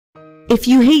If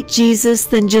you hate Jesus,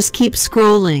 then just keep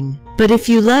scrolling. But if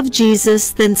you love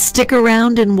Jesus, then stick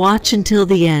around and watch until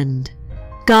the end.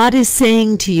 God is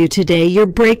saying to you today, your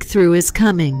breakthrough is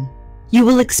coming. You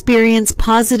will experience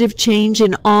positive change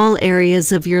in all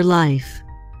areas of your life.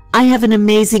 I have an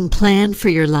amazing plan for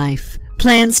your life.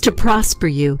 Plans to prosper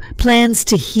you, plans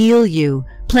to heal you,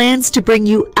 plans to bring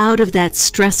you out of that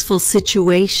stressful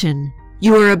situation.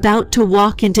 You are about to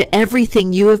walk into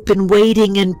everything you have been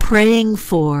waiting and praying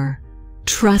for.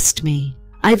 Trust me,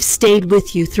 I've stayed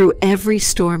with you through every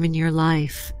storm in your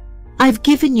life. I've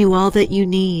given you all that you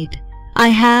need. I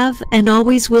have and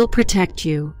always will protect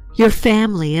you, your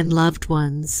family and loved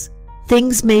ones.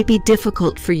 Things may be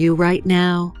difficult for you right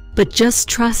now, but just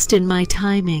trust in my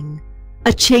timing.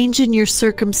 A change in your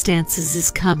circumstances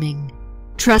is coming.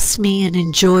 Trust me and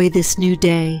enjoy this new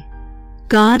day.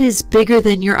 God is bigger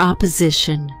than your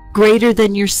opposition, greater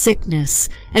than your sickness,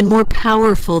 and more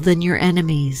powerful than your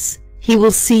enemies. He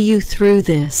will see you through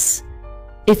this.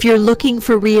 If you're looking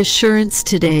for reassurance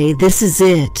today, this is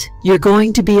it. You're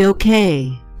going to be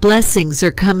okay. Blessings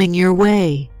are coming your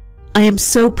way. I am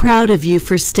so proud of you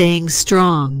for staying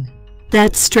strong.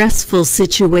 That stressful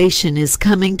situation is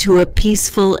coming to a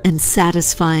peaceful and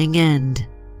satisfying end.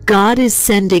 God is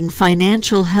sending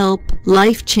financial help,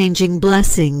 life-changing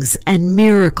blessings, and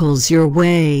miracles your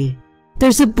way.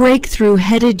 There's a breakthrough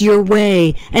headed your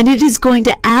way, and it is going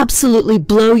to absolutely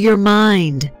blow your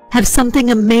mind. Have something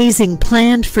amazing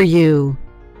planned for you.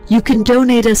 You can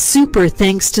donate a super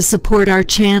thanks to support our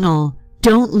channel.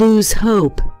 Don't lose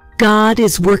hope. God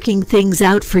is working things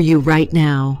out for you right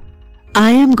now.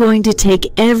 I am going to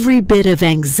take every bit of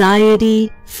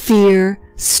anxiety, fear,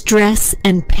 stress,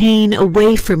 and pain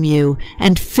away from you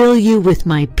and fill you with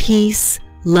my peace,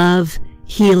 love,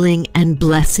 healing, and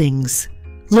blessings.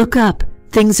 Look up.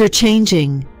 Things are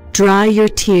changing. Dry your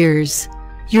tears.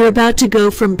 You're about to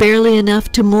go from barely enough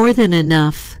to more than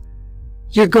enough.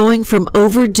 You're going from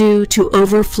overdue to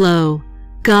overflow.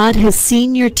 God has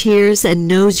seen your tears and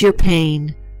knows your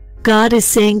pain. God is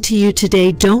saying to you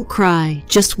today, don't cry,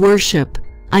 just worship.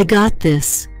 I got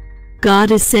this.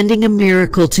 God is sending a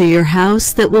miracle to your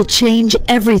house that will change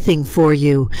everything for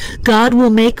you. God will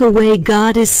make a way.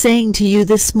 God is saying to you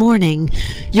this morning,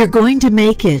 you're going to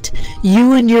make it.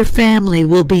 You and your family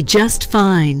will be just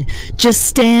fine. Just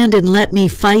stand and let me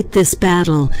fight this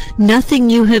battle.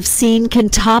 Nothing you have seen can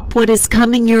top what is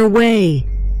coming your way.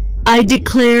 I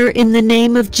declare in the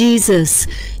name of Jesus,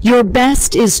 your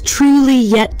best is truly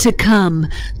yet to come.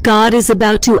 God is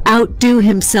about to outdo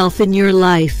himself in your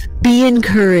life. Be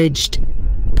encouraged.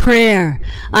 Prayer.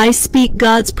 I speak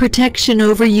God's protection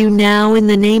over you now in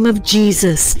the name of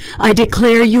Jesus. I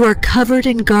declare you are covered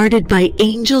and guarded by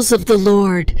angels of the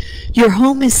Lord. Your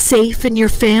home is safe and your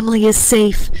family is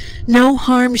safe. No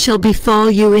harm shall befall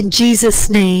you in Jesus'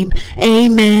 name.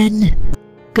 Amen.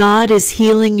 God is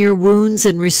healing your wounds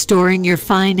and restoring your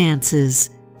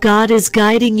finances. God is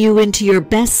guiding you into your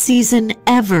best season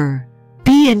ever.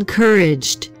 Be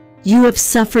encouraged. You have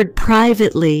suffered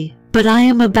privately, but I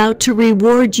am about to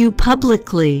reward you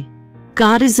publicly.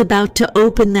 God is about to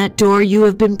open that door you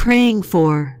have been praying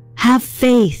for. Have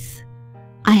faith.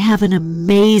 I have an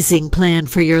amazing plan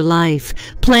for your life.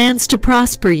 Plans to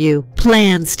prosper you,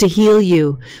 plans to heal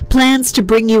you, plans to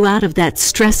bring you out of that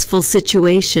stressful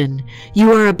situation.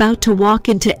 You are about to walk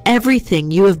into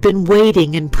everything you have been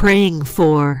waiting and praying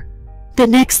for. The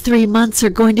next 3 months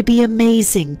are going to be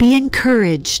amazing. Be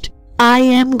encouraged. I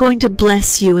am going to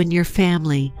bless you and your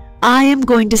family. I am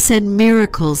going to send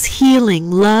miracles,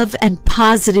 healing, love, and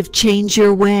positive change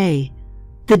your way.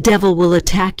 The devil will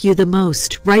attack you the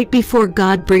most right before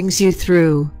God brings you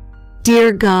through.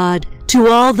 Dear God, to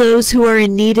all those who are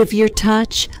in need of your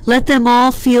touch, let them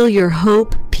all feel your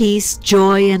hope, peace,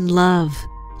 joy, and love.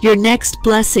 Your next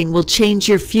blessing will change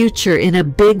your future in a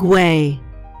big way.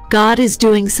 God is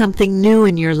doing something new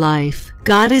in your life.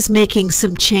 God is making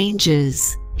some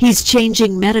changes. He's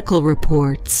changing medical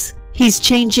reports. He's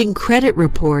changing credit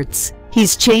reports.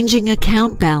 He's changing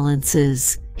account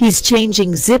balances. He's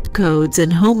changing zip codes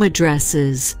and home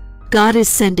addresses. God is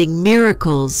sending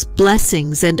miracles,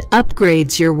 blessings, and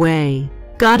upgrades your way.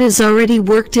 God has already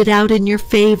worked it out in your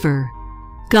favor.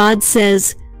 God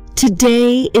says,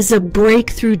 today is a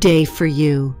breakthrough day for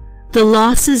you. The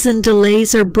losses and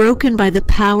delays are broken by the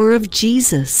power of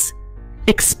Jesus.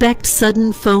 Expect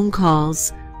sudden phone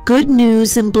calls, good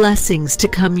news, and blessings to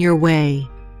come your way.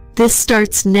 This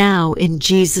starts now in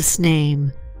Jesus'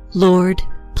 name. Lord,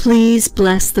 please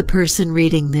bless the person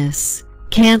reading this.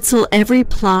 Cancel every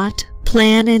plot,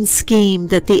 plan, and scheme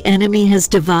that the enemy has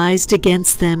devised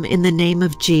against them in the name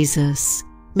of Jesus.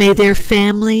 May their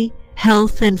family,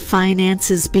 health, and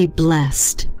finances be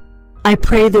blessed. I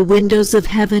pray the windows of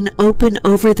heaven open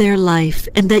over their life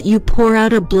and that you pour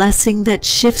out a blessing that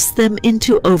shifts them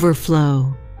into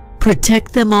overflow.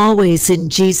 Protect them always in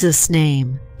Jesus'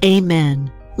 name.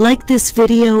 Amen. Like this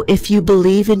video if you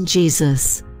believe in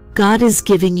Jesus. God is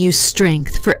giving you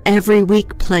strength for every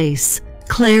weak place,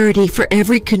 clarity for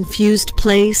every confused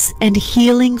place, and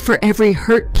healing for every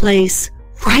hurt place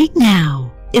right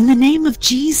now. In the name of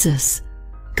Jesus,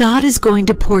 God is going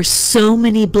to pour so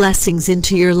many blessings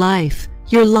into your life.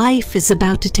 Your life is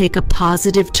about to take a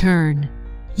positive turn.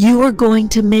 You are going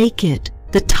to make it.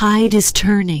 The tide is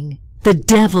turning. The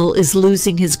devil is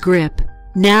losing his grip.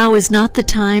 Now is not the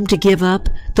time to give up.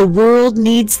 The world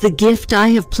needs the gift I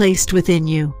have placed within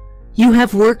you. You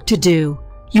have work to do.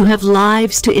 You have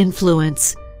lives to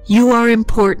influence. You are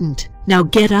important. Now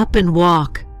get up and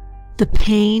walk. The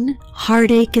pain,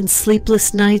 heartache, and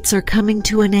sleepless nights are coming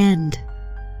to an end.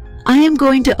 I am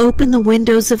going to open the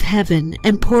windows of heaven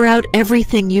and pour out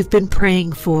everything you've been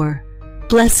praying for.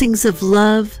 Blessings of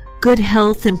love, good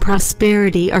health, and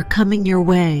prosperity are coming your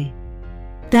way.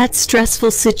 That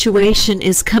stressful situation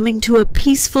is coming to a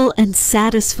peaceful and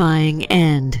satisfying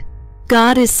end.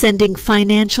 God is sending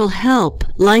financial help,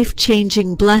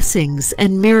 life-changing blessings,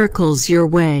 and miracles your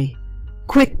way.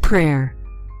 Quick prayer.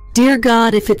 Dear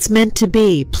God, if it's meant to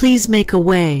be, please make a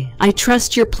way. I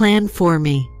trust your plan for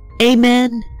me.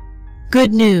 Amen.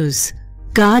 Good news.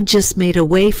 God just made a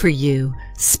way for you,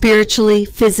 spiritually,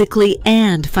 physically,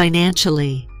 and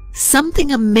financially.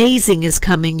 Something amazing is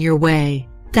coming your way.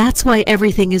 That's why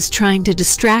everything is trying to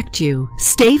distract you.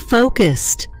 Stay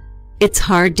focused. It's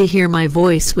hard to hear my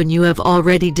voice when you have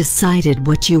already decided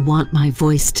what you want my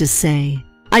voice to say.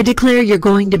 I declare you're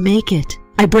going to make it.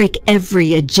 I break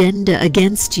every agenda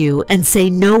against you and say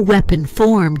no weapon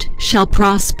formed shall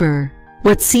prosper.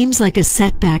 What seems like a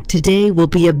setback today will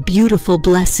be a beautiful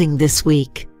blessing this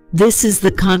week. This is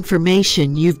the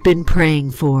confirmation you've been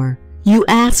praying for. You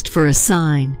asked for a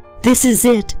sign. This is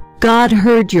it. God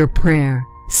heard your prayer.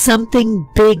 Something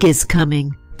big is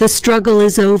coming. The struggle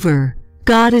is over.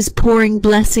 God is pouring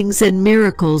blessings and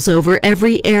miracles over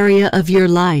every area of your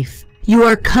life. You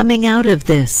are coming out of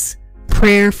this.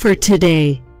 Prayer for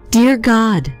today. Dear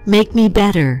God, make me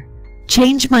better.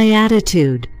 Change my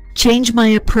attitude. Change my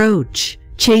approach.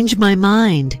 Change my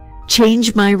mind.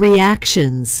 Change my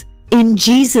reactions. In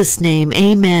Jesus' name,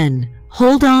 amen.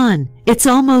 Hold on. It's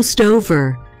almost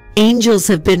over. Angels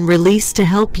have been released to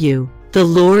help you. The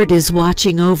Lord is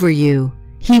watching over you.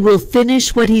 He will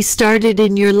finish what He started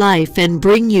in your life and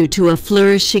bring you to a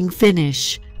flourishing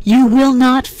finish. You will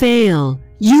not fail.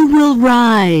 You will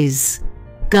rise.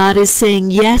 God is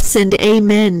saying yes and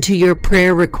amen to your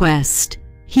prayer request.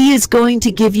 He is going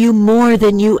to give you more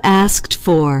than you asked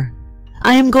for.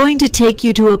 I am going to take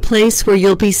you to a place where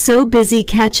you'll be so busy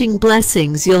catching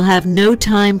blessings you'll have no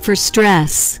time for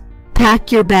stress.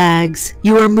 Pack your bags.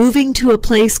 You are moving to a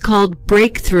place called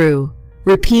breakthrough.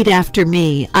 Repeat after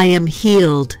me. I am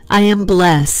healed. I am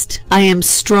blessed. I am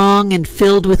strong and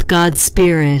filled with God's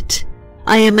Spirit.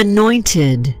 I am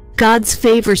anointed. God's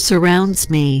favor surrounds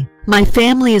me. My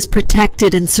family is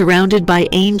protected and surrounded by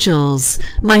angels.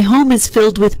 My home is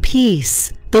filled with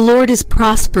peace. The Lord is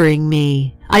prospering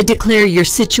me. I declare your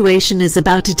situation is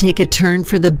about to take a turn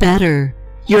for the better.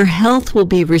 Your health will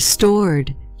be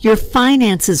restored. Your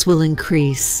finances will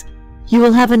increase. You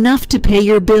will have enough to pay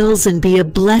your bills and be a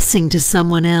blessing to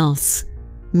someone else.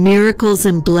 Miracles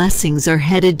and blessings are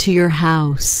headed to your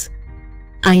house.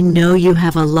 I know you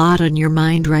have a lot on your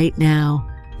mind right now.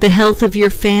 The health of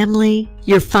your family,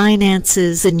 your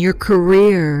finances, and your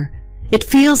career. It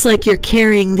feels like you're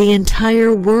carrying the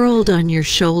entire world on your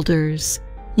shoulders.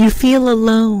 You feel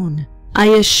alone. I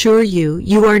assure you,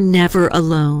 you are never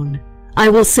alone. I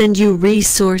will send you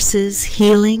resources,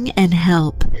 healing, and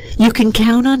help. You can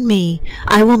count on me.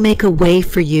 I will make a way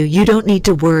for you. You don't need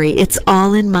to worry. It's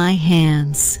all in my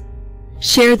hands.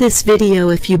 Share this video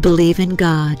if you believe in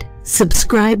God.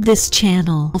 Subscribe this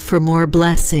channel for more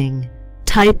blessing.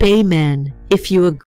 Type Amen if you agree.